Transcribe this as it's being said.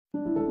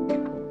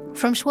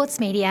From Schwartz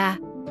Media,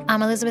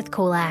 I'm Elizabeth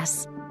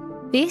Koolass.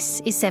 This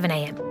is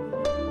 7am.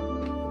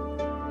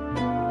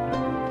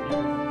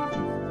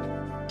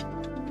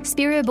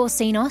 Spiro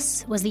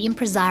Borsinos was the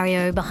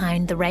impresario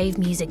behind the rave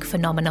music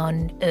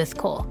phenomenon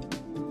Earthcore.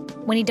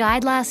 When he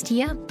died last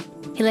year,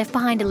 he left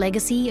behind a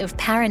legacy of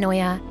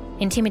paranoia,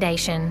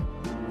 intimidation,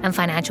 and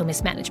financial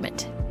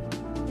mismanagement.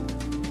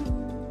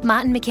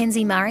 Martin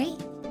McKenzie Murray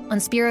on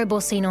Spiro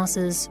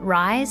Borsinos'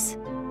 rise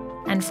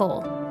and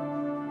fall.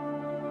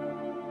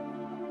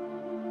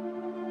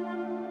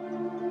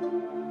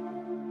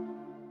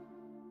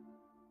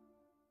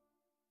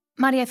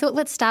 Marty, I thought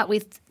let's start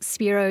with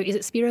Spiro. Is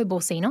it Spiro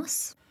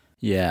Borsinos?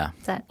 Yeah,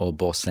 or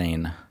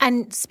Borsine.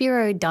 And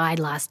Spiro died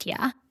last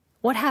year.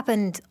 What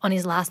happened on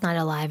his last night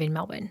alive in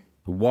Melbourne?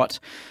 What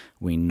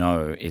we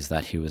know is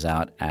that he was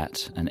out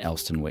at an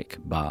Elsternwick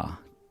bar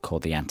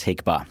called the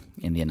Antique Bar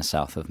in the inner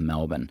south of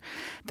Melbourne.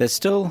 There's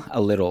still a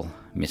little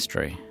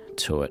mystery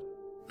to it.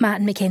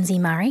 Martin McKenzie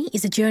Murray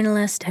is a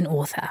journalist and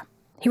author.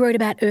 He wrote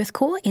about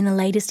Earthcore in the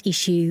latest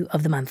issue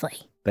of The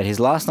Monthly. But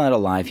his last night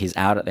alive, he's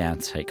out at the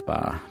Antique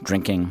Bar,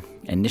 drinking,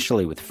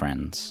 initially with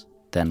friends,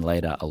 then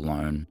later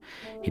alone.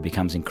 He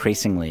becomes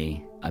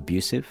increasingly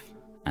abusive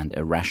and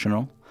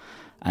irrational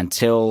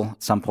until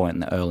some point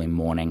in the early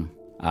morning,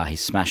 he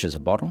smashes a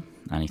bottle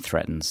and he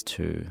threatens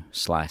to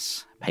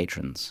slice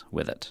patrons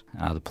with it.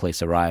 The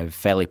police arrive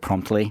fairly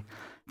promptly.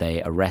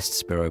 They arrest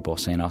Spiro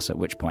Borsinos, at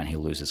which point he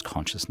loses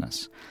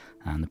consciousness.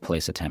 And the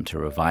police attempt to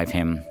revive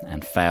him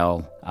and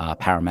fail.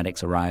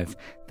 Paramedics arrive.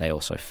 They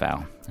also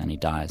fail. And he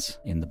dies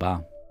in the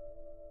bar.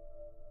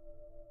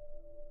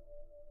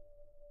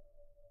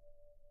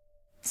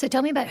 So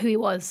tell me about who he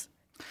was.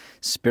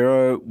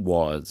 Spiro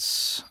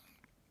was...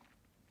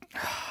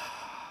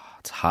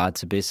 It's hard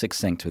to be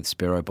succinct with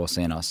Spiro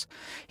Borsinos.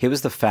 He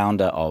was the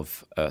founder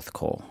of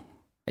Earthcore,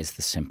 is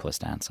the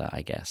simplest answer,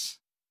 I guess.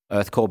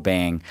 Earthcore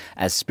being,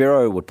 as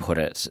Spiro would put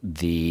it,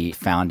 the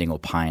founding or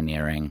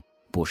pioneering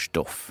bush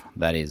doof,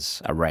 that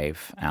is a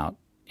rave out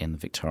in the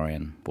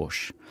Victorian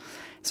bush.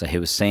 So he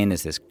was seen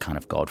as this kind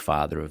of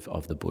godfather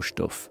of the bush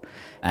doof.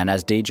 And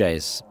as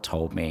DJs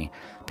told me,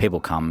 people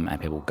come and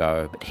people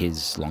go, but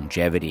his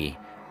longevity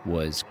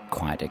was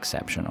quite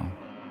exceptional.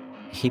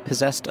 He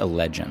possessed a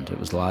legend. It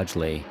was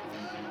largely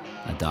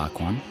a dark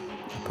one,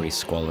 a pretty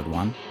squalid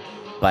one,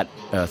 but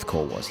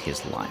Earthcore was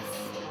his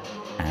life.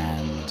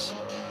 And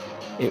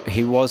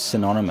he was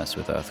synonymous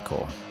with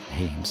Earthcore.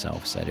 He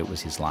himself said it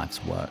was his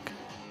life's work.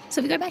 So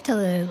if we go back to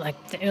the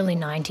early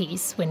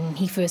 90s when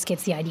he first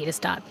gets the idea to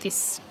start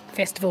this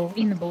festival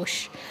in the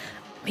bush,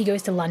 he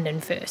goes to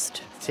London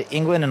first. To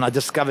England, and I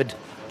discovered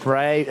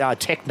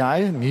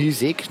techno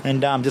music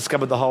and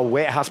discovered the whole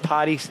warehouse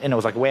parties, and it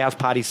was like a warehouse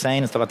party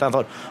scene and stuff like that. I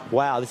thought,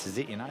 wow, this is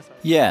it, you know?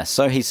 Yeah,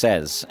 so he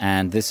says,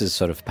 and this is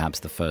sort of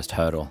perhaps the first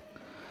hurdle.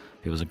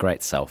 He was a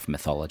great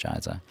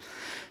self-mythologizer.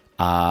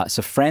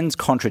 So friends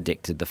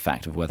contradicted the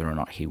fact of whether or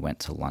not he went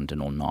to London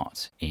or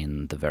not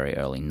in the very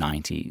early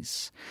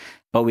 90s.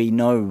 But we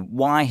know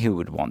why he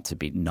would want to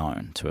be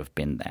known to have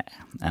been there.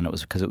 And it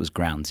was because it was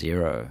ground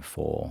zero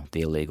for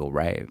the illegal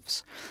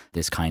raves,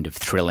 this kind of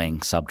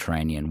thrilling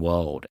subterranean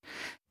world.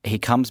 He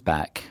comes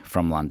back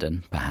from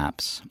London,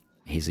 perhaps.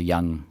 He's a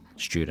young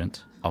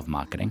student of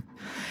marketing.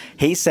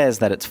 He says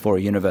that it's for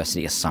a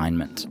university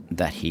assignment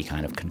that he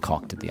kind of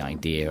concocted the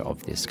idea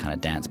of this kind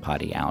of dance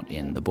party out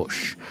in the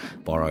bush,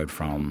 borrowed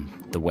from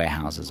the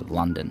warehouses of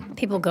London.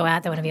 People go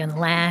out, they want to be on the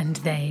land,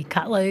 they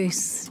cut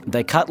loose.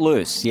 They cut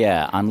loose,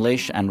 yeah.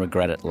 Unleash and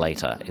regret it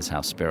later is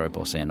how Spiro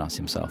Borsinos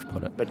himself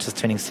put it. But just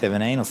turning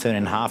 17 or 17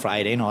 and a half or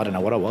 18, I don't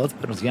know what I was,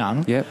 but I was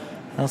young. Yep.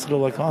 And I was sort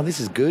of like, oh, this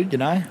is good, you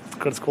know?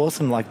 It's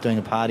awesome, like doing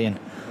a party and,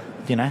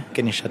 you know,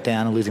 getting shut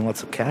down and losing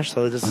lots of cash.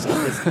 So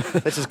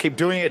let's just keep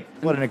doing it.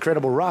 What an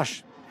incredible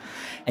rush.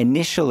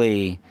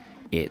 Initially,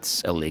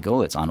 it's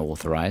illegal, it's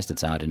unauthorised,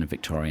 it's out in a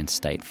Victorian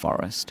state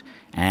forest,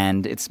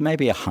 and it's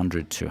maybe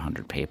 100,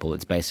 200 people.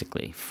 It's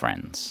basically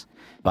friends.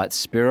 But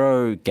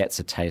Spiro gets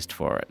a taste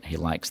for it. He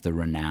likes the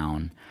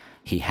renown.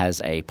 He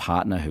has a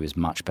partner who is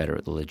much better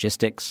at the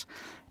logistics,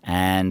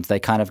 and they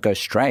kind of go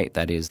straight.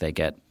 That is, they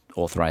get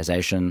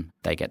authorization,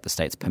 they get the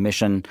state's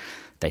permission,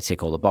 they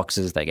tick all the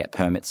boxes, they get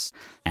permits,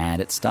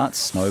 and it starts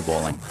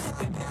snowballing.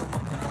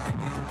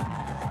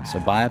 So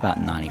by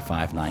about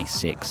 95,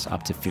 96,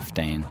 up to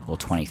 15 or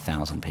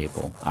 20,000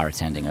 people are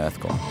attending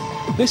Earthcore.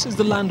 This is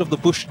the land of the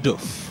bush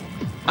doof,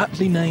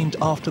 aptly named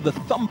after the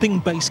thumping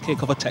bass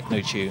kick of a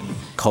techno tune.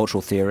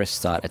 Cultural theorists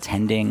start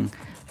attending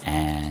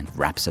and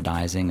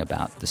rhapsodizing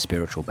about the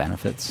spiritual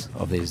benefits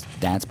of these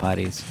dance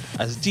parties.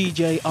 As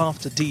DJ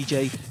after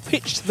DJ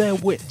pitched their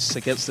wits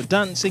against the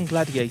dancing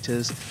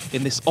gladiators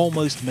in this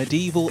almost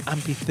medieval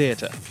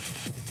amphitheatre.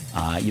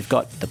 You've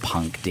got the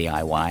punk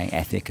DIY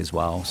ethic as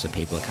well, so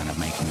people are kind of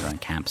making their own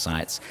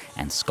campsites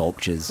and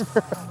sculptures.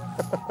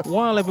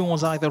 While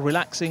everyone's either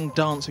relaxing,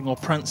 dancing or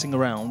prancing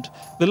around,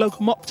 the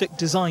Locomoptic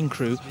design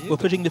crew were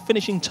putting the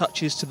finishing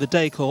touches to the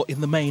decor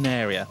in the main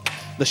area.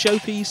 The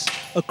showpiece,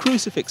 a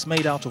crucifix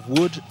made out of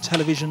wood,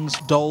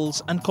 televisions,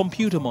 dolls and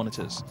computer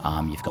monitors.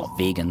 You've got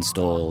vegan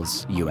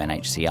stalls,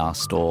 UNHCR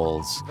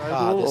stalls.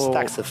 There's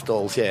stacks of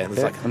stalls, yeah.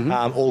 It's like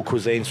all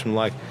cuisines from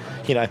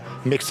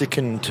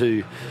Mexican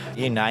to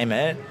you name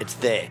it, it's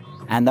there.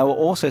 And they were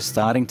also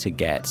starting to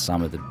get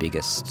some of the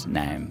biggest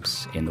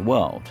names in the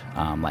world,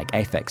 like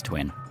Aphex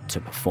Twin, to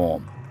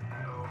perform.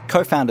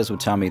 Co-founders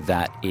would tell me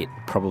that it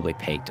probably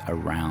peaked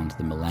around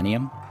the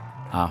millennium.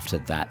 After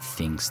that,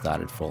 things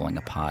started falling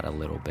apart a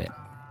little bit.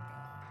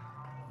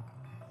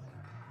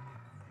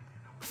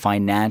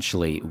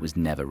 Financially, it was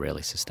never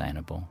really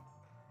sustainable.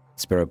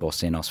 Spiro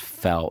Borsinos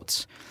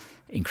felt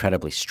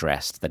incredibly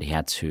stressed that he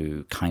had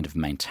to kind of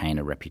maintain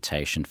a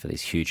reputation for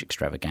these huge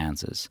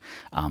extravaganzas,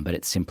 but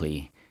it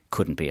simply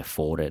couldn't be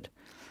afforded.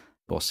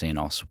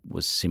 Borsinos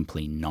was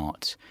simply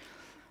not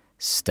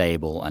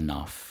stable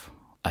enough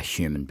a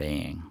human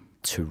being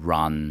to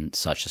run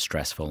such a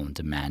stressful and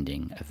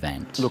demanding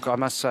event. Look, I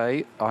must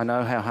say, I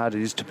know how hard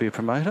it is to be a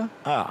promoter.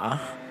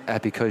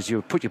 Because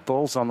you put your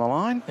balls on the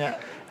line,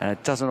 and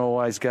it doesn't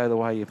always go the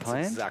way you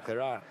planned. That's exactly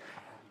right.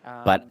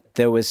 But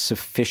there was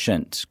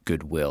sufficient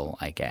goodwill,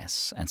 I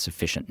guess, and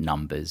sufficient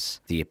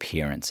numbers, the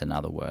appearance, in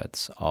other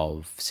words,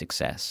 of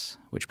success,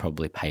 which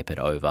probably papered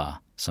over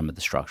some of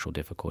the structural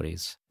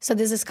difficulties. So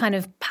there's this kind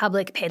of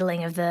public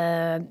peddling of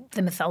the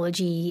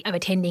mythology of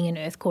attending an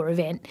Earthcore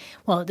event,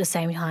 while at the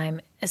same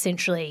time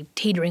essentially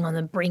teetering on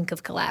the brink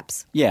of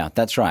collapse. Yeah,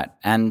 that's right.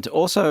 And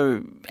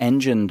also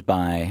engined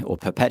by or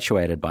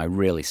perpetuated by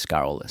really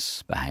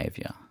scurrilous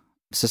behaviour.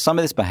 So some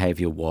of this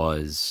behaviour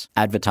was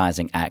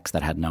advertising acts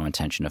that had no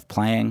intention of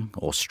playing,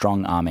 or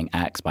strong-arming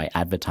acts by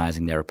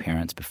advertising their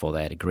appearance before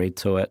they had agreed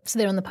to it. So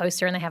they're on the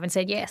poster and they haven't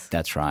said yes.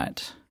 That's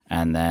right.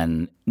 And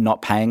then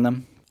not paying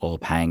them, or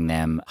paying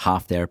them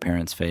half their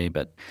appearance fee.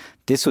 But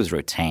this was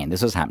routine.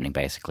 This was happening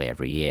basically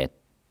every year.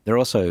 There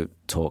also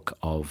talk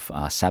of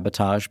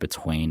sabotage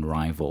between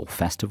rival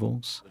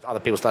festivals.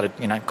 Other people started,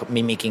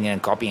 mimicking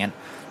and copying,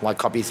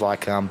 copies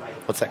like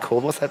what's that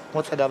called? What's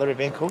that other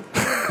event called?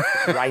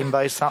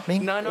 Rainbow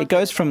something. It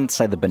goes from,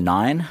 say, the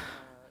benign,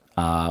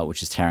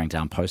 which is tearing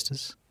down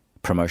posters,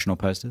 promotional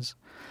posters,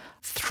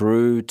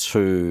 through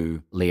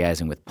to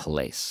liaising with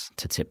police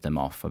to tip them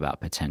off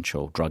about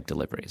potential drug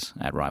deliveries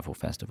at rival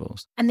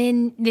festivals. And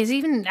then there's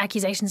even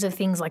accusations of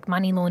things like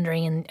money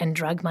laundering and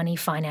drug money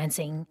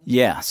financing.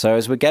 Yeah, so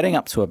as we're getting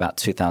up to about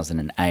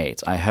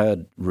 2008, I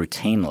heard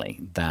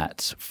routinely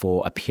that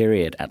for a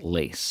period at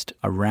least,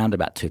 around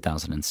about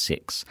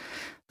 2006,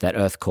 that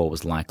Earthcore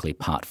was likely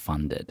part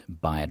funded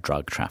by a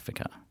drug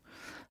trafficker.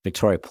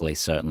 Victoria Police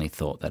certainly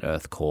thought that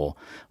Earthcore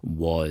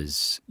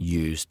was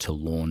used to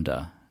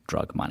launder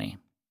drug money.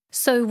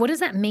 So what does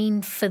that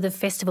mean for the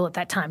festival at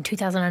that time?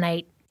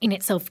 2008 in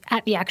itself,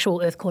 at the actual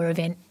Earthcore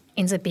event,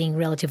 ends up being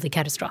relatively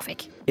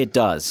catastrophic. It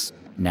does.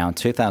 Now, in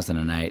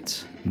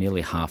 2008,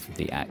 nearly half of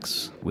the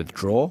acts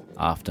withdraw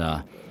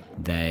after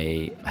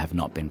they have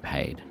not been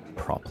paid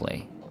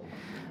properly.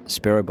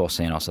 Spiro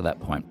Borsinos at that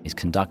point is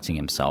conducting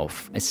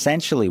himself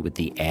essentially with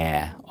the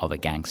air of a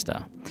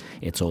gangster.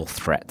 It's all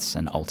threats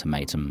and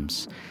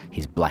ultimatums.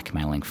 He's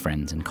blackmailing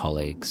friends and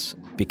colleagues,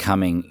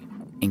 becoming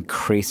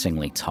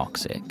increasingly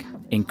toxic,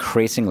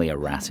 increasingly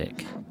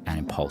erratic and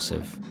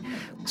impulsive.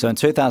 So in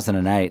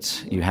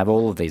 2008, you have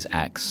all of these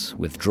acts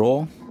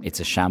withdraw. It's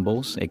a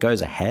shambles. It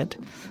goes ahead,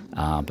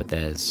 but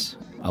there's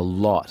a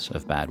lot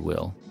of bad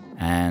will.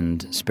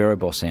 And Spiro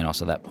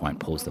Borsinos at that point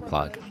pulls the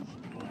plug.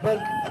 But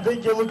I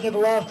think you're looking at the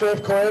last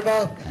Earthcore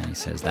ever. And he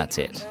says, that's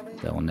it.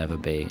 There will never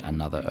be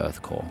another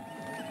Earthcore.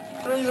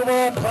 The reason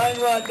why I'm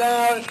playing right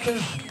now is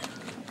because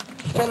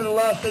it's probably the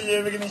last thing you're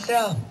ever going to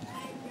hear.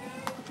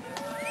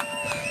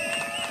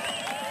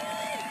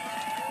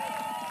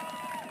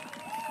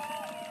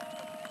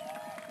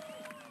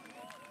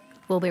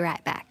 We'll be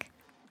right back.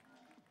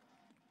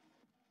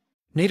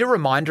 Need a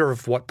reminder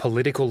of what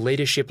political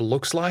leadership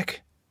looks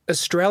like?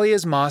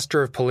 Australia's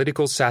master of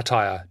political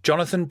satire,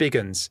 Jonathan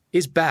Biggins,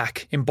 is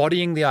back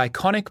embodying the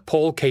iconic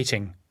Paul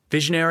Keating,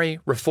 visionary,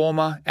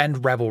 reformer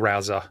and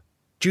rabble-rouser.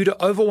 Due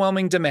to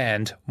overwhelming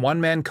demand,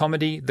 one-man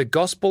comedy The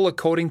Gospel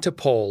According to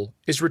Paul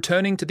is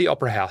returning to the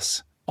Opera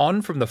House,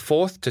 on from the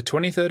 4th to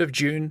 23rd of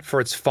June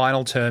for its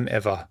final term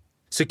ever.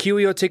 Secure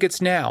your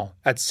tickets now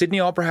at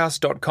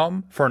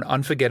sydneyoperahouse.com for an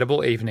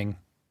unforgettable evening.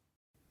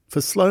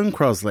 For Sloane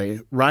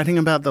Crosley, writing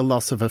about the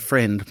loss of a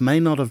friend may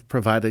not have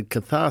provided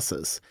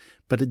catharsis,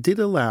 but it did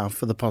allow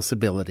for the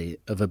possibility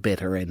of a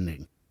better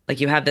ending. Like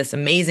you have this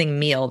amazing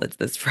meal that's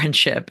this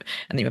friendship,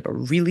 and then you have a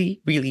really,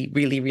 really,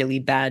 really, really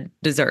bad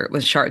dessert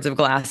with shards of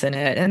glass in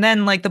it. And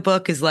then the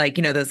book is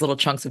those little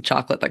chunks of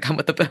chocolate that come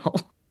with the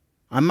bill.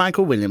 I'm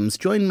Michael Williams.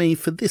 Join me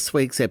for this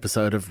week's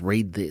episode of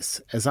Read This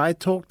as I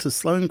talk to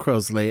Sloane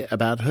Crosley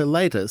about her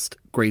latest,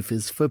 Grief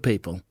is for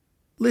People.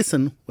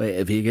 Listen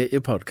wherever you get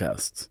your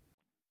podcasts.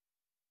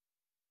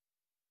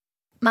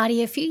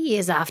 Marty, a few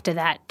years after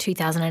that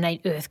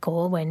 2008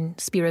 Earthcore, when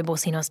Spiro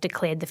Borsinos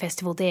declared the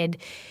festival dead,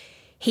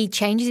 he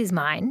changes his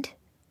mind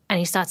and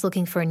he starts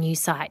looking for a new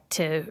site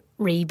to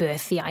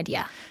rebirth the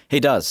idea. He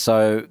does.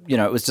 So,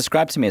 it was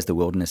described to me as the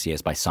wilderness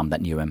years by some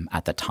that knew him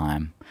at the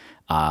time.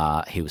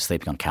 He was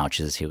sleeping on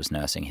couches. He was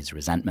nursing his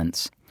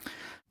resentments.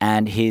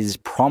 And his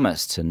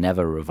promise to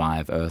never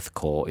revive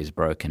Earthcore is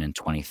broken in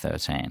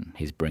 2013.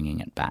 He's bringing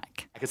it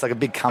back. It's like a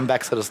big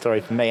comeback sort of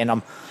story for me, and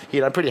I'm,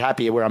 pretty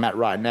happy where I'm at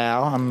right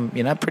now. I'm,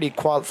 pretty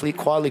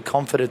quietly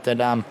confident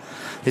that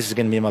this is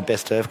going to be my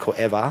best Earthcore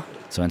ever.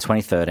 So in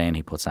 2013,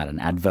 he puts out an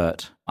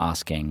advert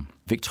asking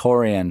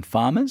Victorian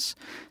farmers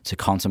to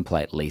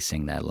contemplate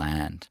leasing their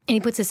land. And he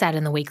puts this out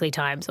in the Weekly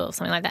Times or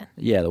something like that?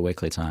 Yeah, the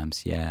Weekly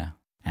Times, yeah.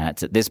 And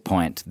it's at this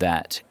point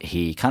that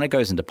he kind of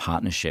goes into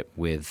partnership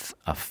with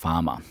a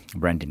farmer,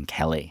 Brendan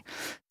Kelly.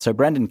 So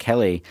Brendan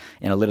Kelly,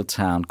 in a little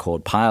town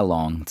called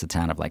Pyalong, it's a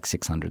town of like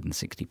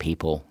 660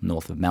 people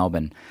north of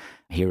Melbourne,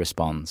 he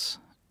responds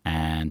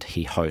and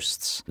he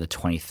hosts the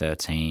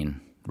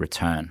 2013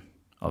 return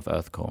of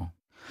Earthcore.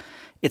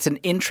 It's an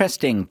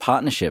interesting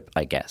partnership,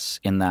 I guess,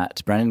 in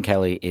that Brendan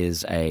Kelly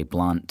is a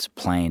blunt,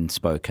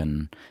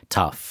 plain-spoken,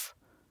 tough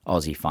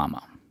Aussie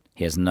farmer.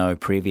 He has no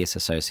previous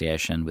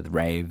association with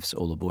raves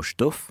or the bush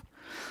duff,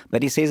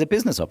 but he sees a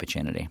business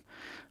opportunity.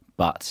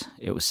 But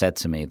it was said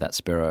to me that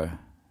Spiro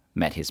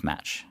met his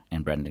match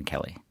in Brendan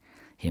Kelly.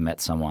 He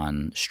met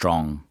someone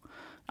strong,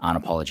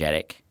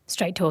 unapologetic.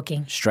 Straight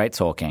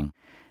talking.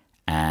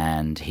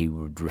 And he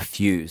would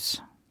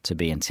refuse to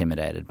be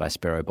intimidated by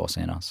Spiro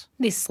Borsinos.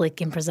 This slick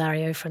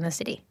impresario from the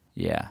city.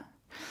 Yeah.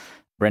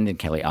 Brendan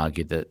Kelly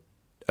argued that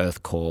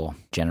Earthcore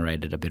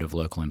generated a bit of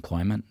local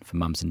employment for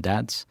mums and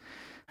dads.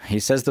 He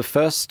says the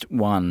first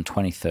one,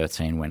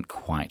 2013, went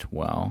quite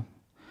well,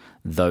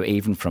 though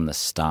even from the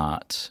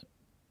start,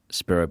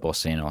 Spiro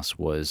Borsinos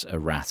was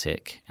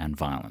erratic and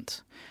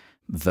violent,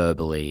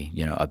 verbally,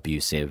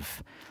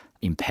 abusive,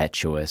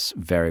 impetuous,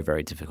 very,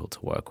 very difficult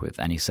to work with.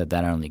 And he said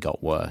that only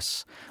got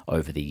worse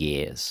over the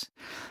years.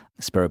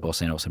 Spiro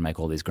Borsinos would make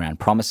all these grand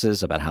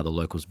promises about how the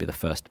locals would be the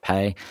first to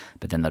pay,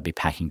 but then they'd be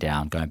packing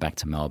down, going back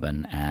to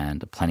Melbourne,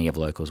 and plenty of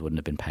locals wouldn't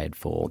have been paid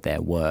for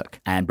their work.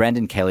 And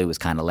Brendan Kelly was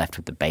kind of left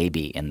with the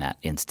baby in that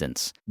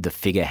instance, the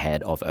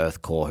figurehead of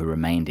Earthcore who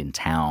remained in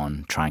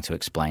town trying to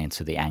explain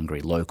to the angry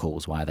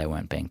locals why they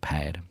weren't being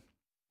paid.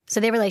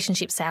 So their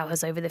relationship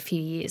sours over the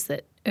few years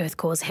that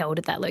Earthcore's held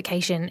at that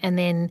location, and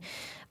then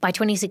by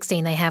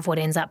 2016 they have what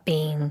ends up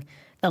being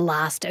the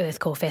last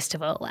Earthcore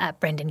festival at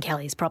Brendan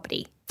Kelly's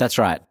property. That's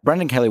right.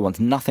 Brendan Kelly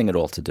wants nothing at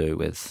all to do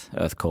with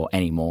Earthcore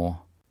anymore,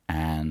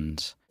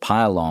 and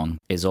Pyalong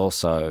is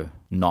also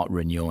not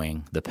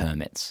renewing the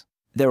permits.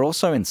 They're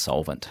also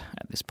insolvent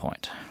at this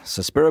point.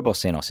 So Spiro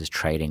Borsinos is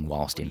trading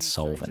whilst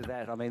insolvent.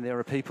 I mean, there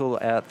are people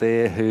out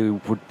there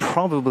who would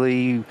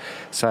probably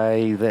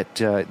say that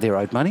they're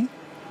owed money,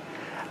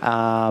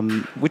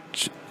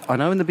 which I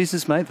know in the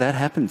business, mate, that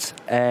happens.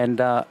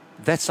 And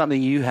that's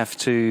something you have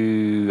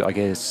to, I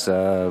guess,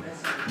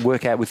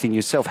 work out within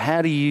yourself.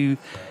 What do you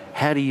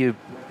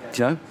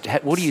do?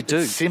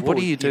 Simple. What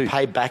do you do? You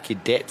pay back your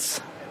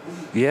debts.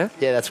 Yeah?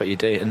 Yeah, that's what you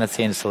do, and that's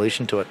the end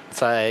solution to it.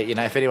 So,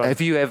 if anyone...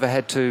 Have you ever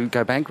had to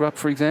go bankrupt,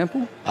 for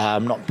example?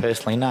 Not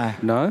personally, no.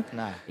 No?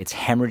 No. It's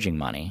hemorrhaging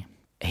money.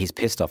 He's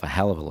pissed off a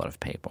hell of a lot of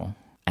people.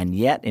 And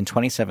yet, in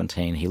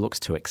 2017, he looks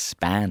to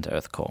expand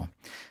Earthcore.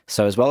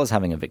 So as well as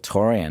having a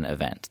Victorian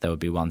event, there would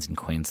be ones in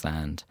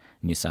Queensland,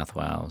 New South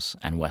Wales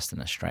and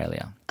Western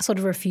Australia. A sort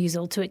of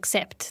refusal to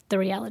accept the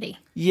reality.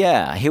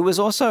 Yeah, he was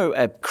also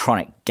a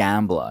chronic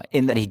gambler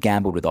in that he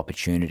gambled with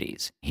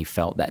opportunities. He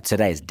felt that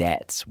today's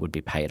debts would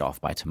be paid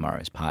off by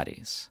tomorrow's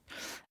parties.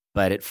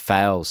 But it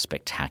fails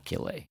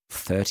spectacularly.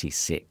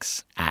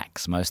 36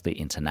 acts, mostly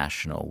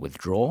international,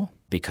 withdraw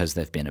because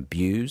they've been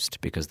abused,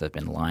 because they've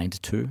been lied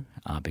to,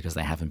 because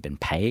they haven't been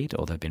paid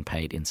or they've been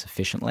paid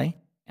insufficiently.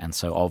 And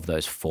so of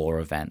those 4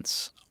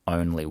 events,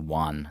 only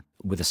one,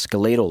 with a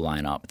skeletal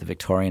lineup, the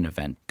Victorian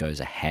event goes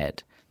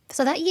ahead.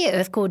 So that year,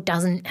 Earthcore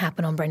doesn't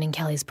happen on Brendan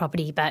Kelly's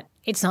property, but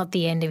it's not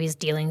the end of his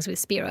dealings with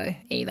Spiro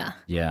either.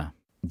 Yeah.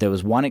 There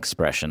was one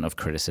expression of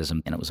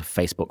criticism, and it was a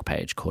Facebook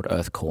page called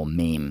Earthcore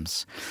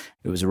Memes.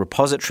 It was a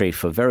repository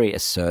for very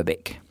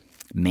acerbic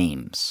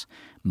memes,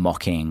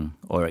 mocking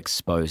or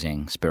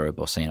exposing Spiro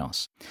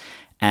Borsinos.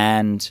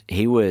 And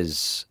he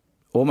was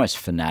almost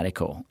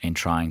fanatical in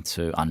trying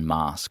to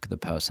unmask the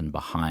person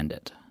behind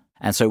it.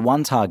 And so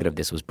one target of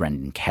this was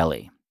Brendan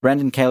Kelly.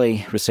 Brendan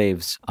Kelly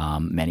receives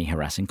many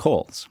harassing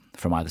calls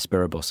from either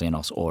Spiro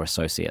Borsinos or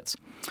associates.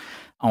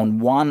 On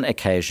one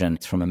occasion,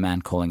 it's from a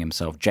man calling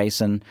himself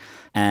Jason,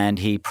 and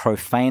he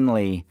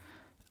profanely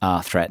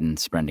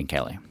threatens Brendan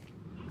Kelly.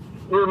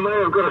 You and me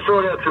have got to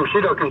sort out some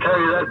shit, I can tell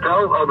you that,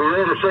 pal. I'll be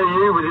there to see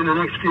you within the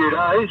next few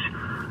days.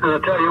 And I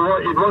tell you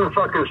what, you'd want to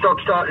fucking stop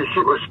starting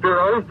shit with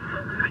Spiro.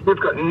 You've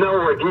got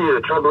no idea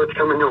the trouble that's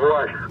coming your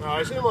way.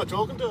 No, who am I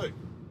talking to?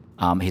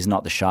 He's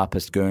not the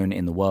sharpest goon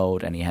in the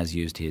world, and he has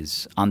used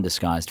his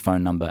undisguised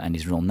phone number and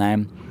his real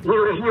name. You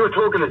were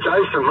talking to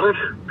Jason, mate.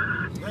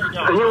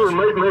 And you will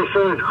meet me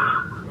soon.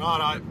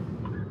 Righto.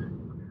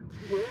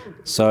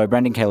 So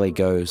Brendan Kelly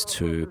goes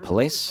to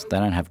police. They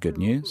don't have good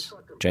news.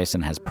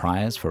 Jason has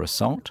priors for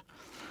assault.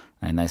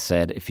 And they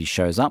said, if he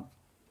shows up,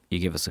 you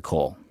give us a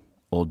call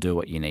or do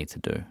what you need to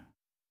do.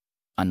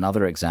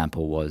 Another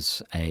example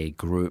was a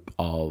group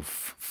of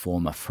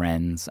former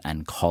friends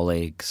and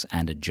colleagues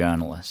and a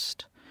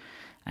journalist.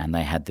 And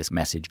they had this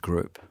message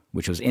group,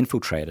 which was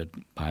infiltrated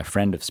by a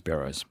friend of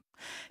Spiro's.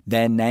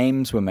 Their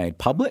names were made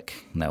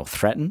public and they were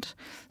threatened.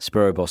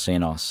 Spiro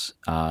Borsinos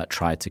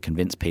tried to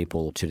convince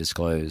people to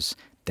disclose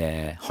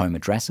their home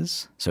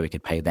addresses so he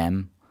could pay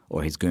them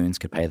or his goons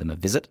could pay them a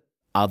visit.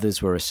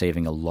 Others were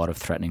receiving a lot of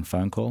threatening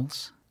phone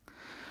calls.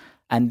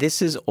 And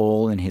this is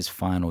all in his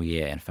final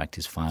year, in fact,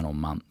 his final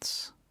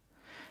months.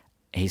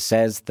 He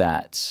says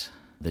that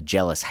the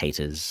jealous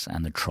haters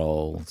and the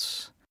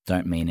trolls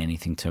don't mean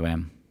anything to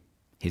him.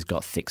 He's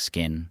got thick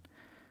skin.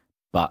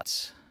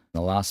 But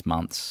the last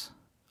months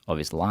of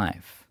his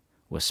life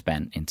were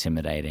spent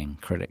intimidating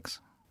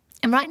critics.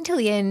 And right until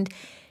the end,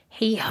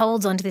 he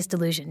holds on to this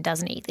delusion,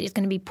 doesn't he, that he's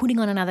going to be putting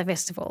on another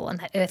festival and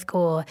that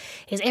Earthcore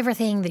is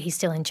everything, that he's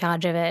still in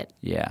charge of it.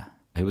 Yeah.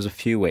 It was a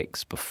few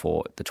weeks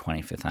before the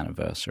 25th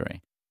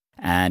anniversary.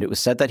 And it was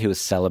said that he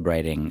was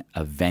celebrating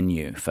a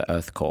venue for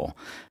Earthcore,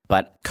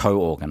 but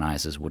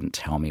co-organisers wouldn't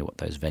tell me what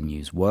those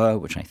venues were,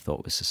 which I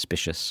thought was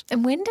suspicious.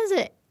 And when does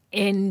it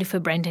end for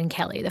Brendan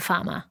Kelly, the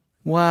farmer?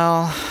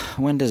 Well,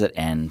 when does it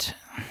end?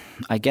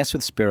 I guess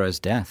with Spiro's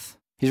death.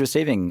 He's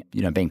receiving,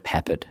 being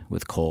peppered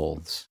with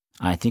calls.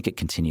 I think it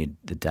continued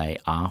the day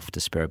after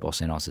Spiro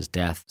Borsinos'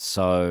 death.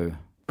 So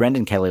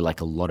Brendan Kelly, like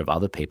a lot of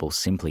other people,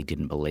 simply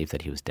didn't believe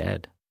that he was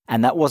dead.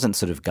 And that wasn't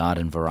sort of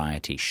garden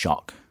variety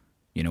shock.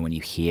 When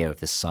you hear of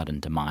the sudden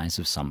demise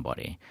of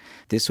somebody.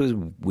 This was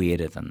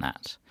weirder than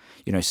that.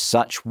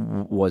 Such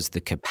was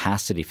the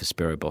capacity for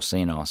Spiro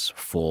Borsinos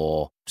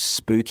for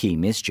spooky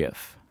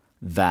mischief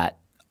that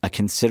a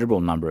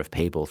considerable number of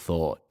people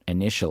thought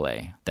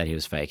initially that he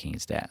was faking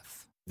his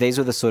death. These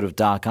were the sort of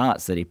dark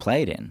arts that he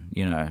played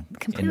in,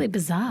 Completely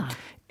bizarre.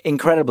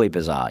 Incredibly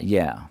bizarre,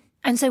 yeah.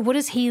 And so what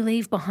does he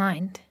leave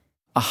behind?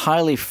 A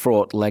highly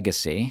fraught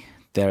legacy.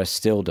 There are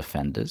still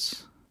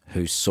defenders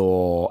who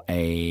saw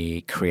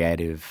a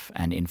creative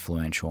and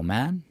influential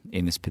man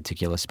in this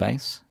particular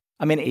space.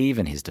 I mean,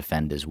 even his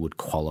defenders would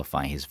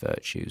qualify his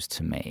virtues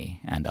to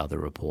me and other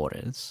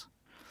reporters.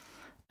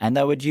 And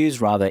they would use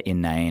rather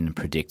inane,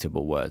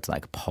 predictable words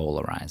like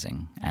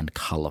polarizing and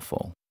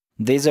colourful.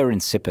 These are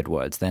insipid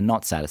words. They're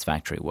not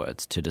satisfactory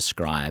words to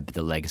describe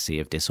the legacy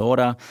of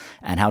disorder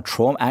and how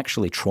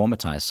actually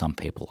traumatized some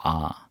people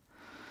are.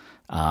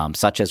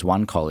 Such as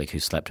one colleague who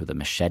slept with a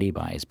machete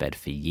by his bed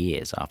for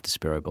years after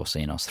Spiro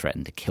Borsinos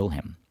threatened to kill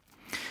him.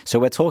 So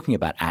we're talking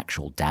about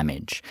actual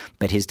damage,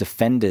 but his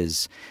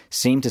defenders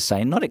seem to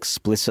say, not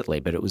explicitly,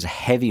 but it was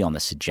heavy on the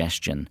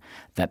suggestion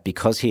that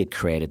because he had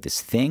created this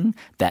thing,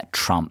 that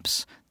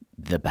trumps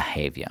the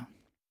behaviour.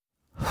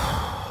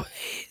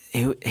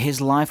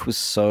 His life was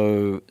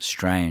so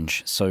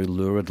strange, so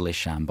luridly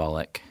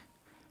shambolic.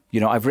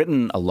 I've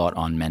written a lot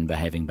on men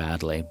behaving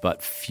badly,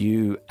 but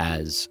few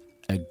as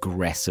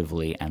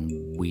aggressively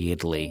and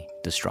weirdly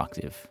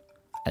destructive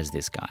as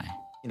this guy.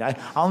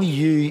 Only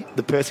you,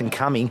 the person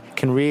coming,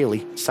 can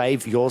really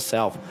save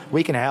yourself.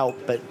 We can help,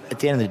 but at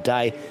the end of the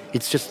day,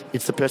 it's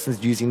the person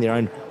who's using their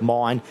own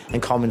mind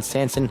and common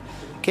sense and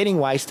getting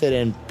wasted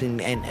and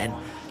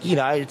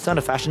it's not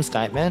a fashion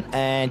statement,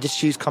 and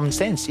just use common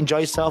sense. Enjoy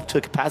yourself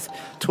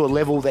to a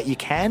level that you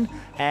can,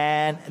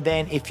 and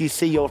then if you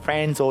see your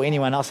friends or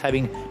anyone else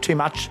having too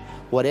much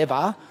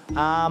whatever,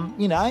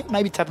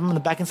 maybe tap them on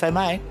the back and say,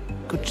 mate,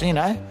 good,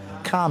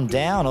 calm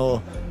down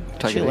or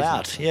chill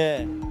out.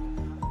 Yeah.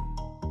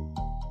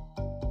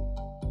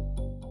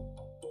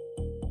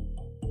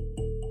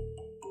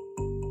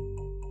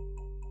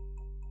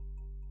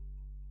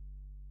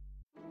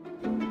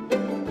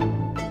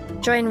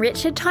 Join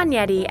Richard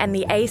Tognetti and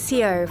the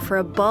ACO for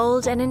a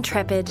bold and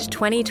intrepid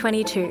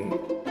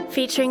 2022.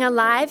 Featuring a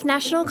live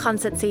national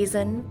concert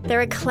season,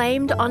 their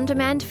acclaimed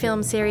on-demand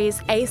film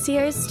series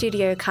ACO's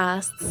Studio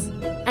Casts,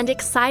 and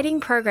exciting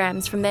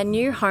programs from their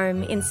new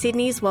home in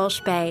Sydney's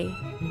Walsh Bay.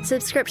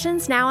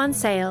 Subscriptions now on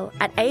sale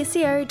at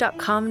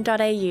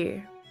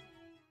aco.com.au.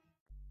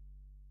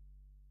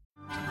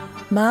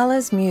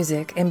 Mahler's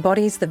music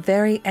embodies the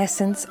very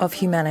essence of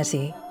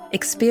humanity.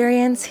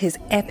 Experience his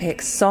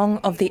epic Song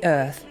of the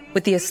Earth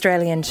with the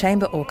Australian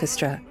Chamber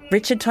Orchestra,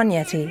 Richard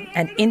Tognetti,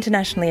 and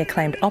internationally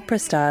acclaimed opera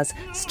stars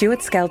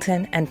Stuart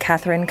Skelton and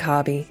Catherine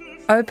Carby.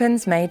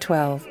 Opens May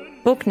 12.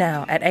 Book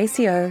now at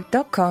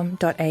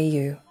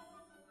aco.com.au.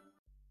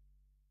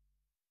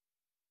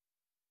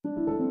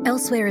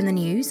 Elsewhere in the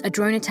news, a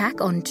drone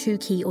attack on 2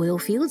 key oil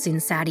fields in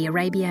Saudi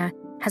Arabia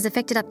has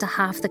affected up to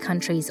half the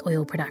country's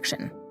oil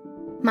production.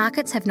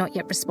 Markets have not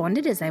yet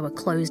responded as they were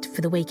closed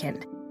for the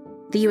weekend.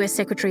 The US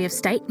Secretary of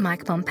State,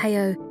 Mike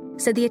Pompeo,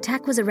 said the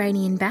attack was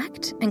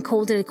Iranian-backed and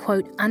called it a,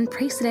 quote,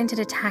 unprecedented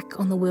attack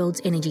on the world's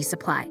energy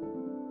supply.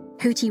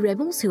 Houthi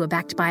rebels, who are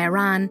backed by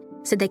Iran,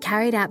 said they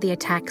carried out the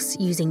attacks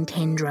using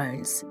 10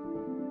 drones.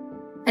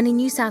 And in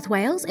New South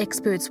Wales,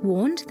 experts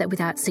warned that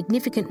without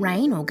significant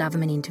rain or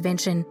government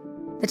intervention,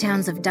 The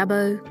towns of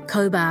Dubbo,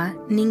 Cobar,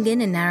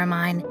 Nyngan and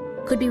Narromine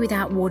could be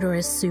without water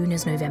as soon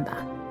as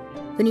November.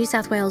 The New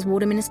South Wales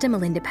Water Minister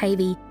Melinda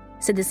Pavey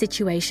said the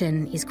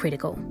situation is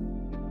critical.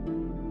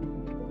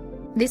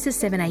 This is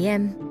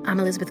 7am. I'm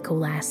Elizabeth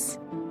Koolass.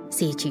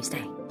 See you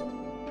Tuesday.